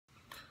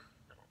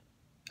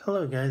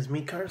Hello guys,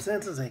 me Car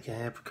Senses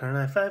aka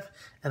Car95,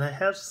 and I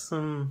have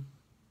some,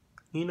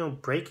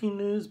 breaking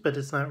news, but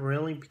it's not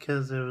really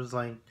because it was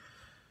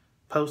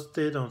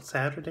posted on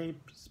Saturday,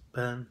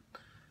 but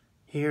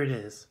here it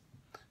is.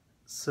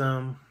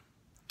 So,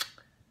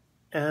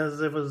 as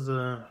it was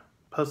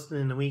posted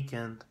in the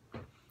weekend,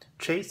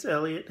 Chase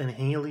Elliott and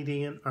Hailie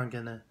Deegan are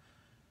gonna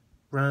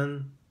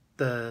run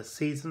the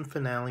season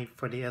finale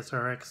for the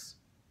SRX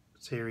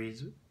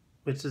series,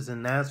 which is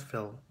in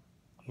Nashville,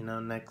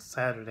 next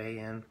Saturday,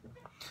 and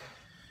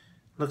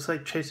looks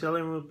like Chase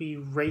Elliott will be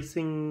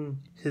racing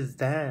his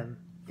dad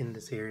in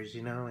the series,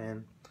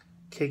 and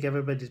kick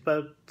everybody's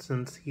butt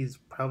since he's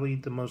probably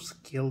the most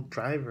skilled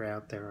driver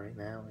out there right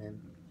now,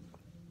 and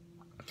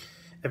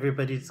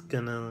everybody's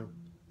gonna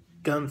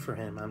gun for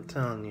him. I'm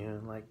telling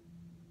you,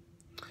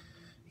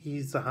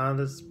 he's the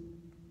hottest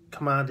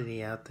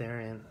commodity out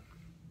there, and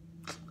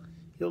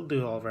he'll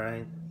do all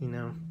right,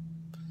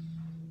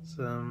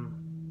 So,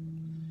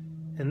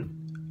 and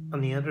on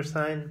the other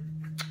side,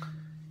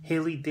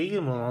 Hailie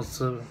Deegan will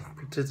also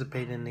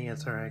participate in the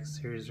SRX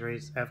series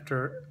race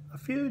after a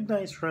few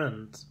nice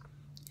runs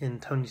in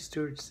Tony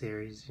Stewart's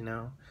series,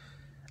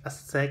 a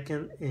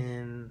second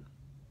in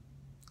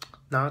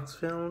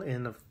Knoxville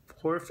and a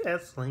fourth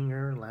at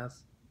Slinger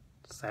last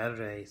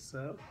Saturday.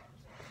 So,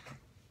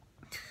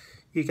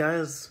 you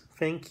guys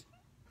think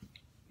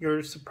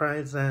you're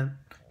surprised that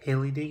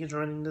Hailie Deegan's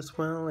running this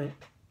well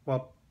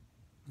while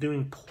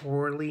doing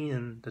poorly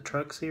in the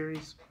truck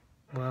series?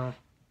 Well,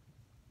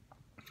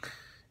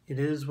 it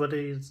is what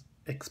is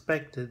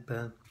expected,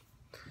 but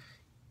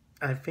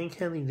I think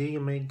Hailie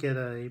Deegan may get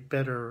a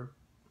better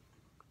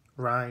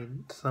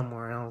ride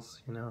somewhere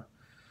else,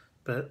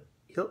 but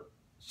she'll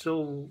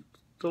still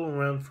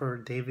run for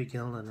David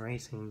Gillen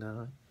Racing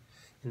though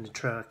in the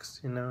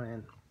trucks,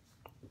 and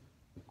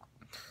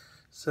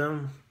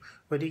so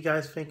what do you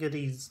guys think of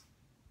these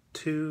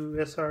two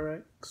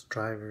SRX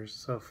drivers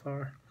so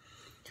far?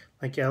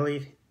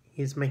 Elliott,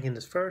 he's making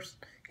his first.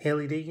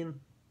 Hailie Deegan,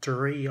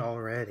 3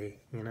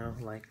 already,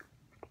 I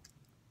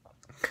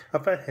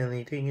thought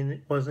Hailie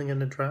Deegan wasn't going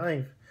to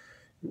drive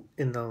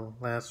in the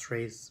last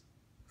race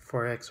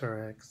for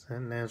SRX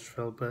at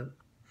Nashville, but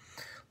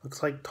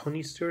looks like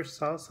Tony Stewart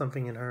saw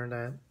something in her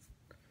that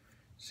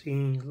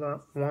she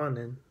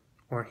wanted,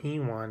 or he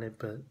wanted,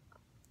 but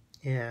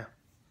yeah.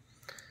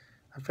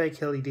 I think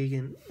Hailie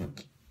Deegan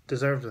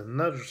deserves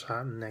another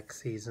shot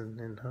next season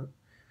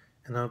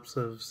in hopes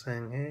of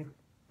saying, hey,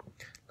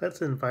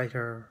 let's invite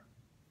her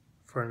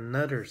for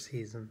another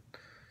season.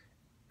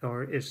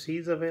 Or if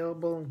she's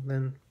available,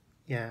 then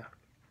yeah,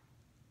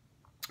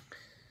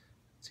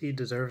 she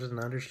deserves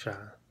another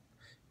shot.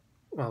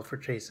 While for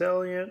Chase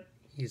Elliott,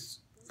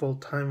 he's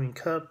full-time in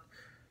Cup,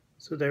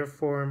 so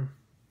therefore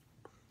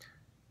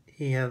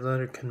he has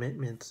other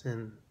commitments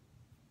in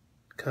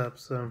Cup,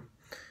 so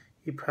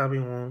he probably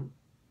won't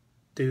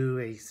do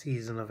a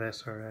season of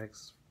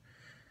SRX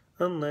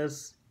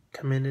unless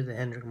committed to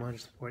Hendrick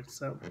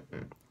Motorsports.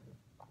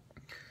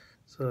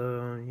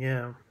 So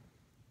yeah,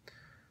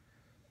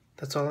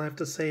 that's all I have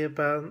to say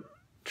about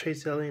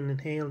Chase Elliott and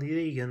Hailie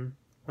Deegan,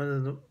 one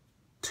of the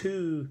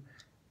two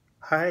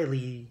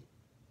highly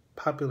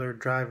popular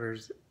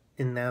drivers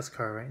in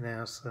NASCAR right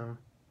now. So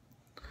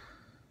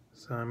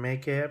I'm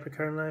aka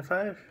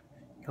Car95.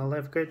 Y'all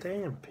have a great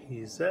day and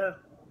peace out.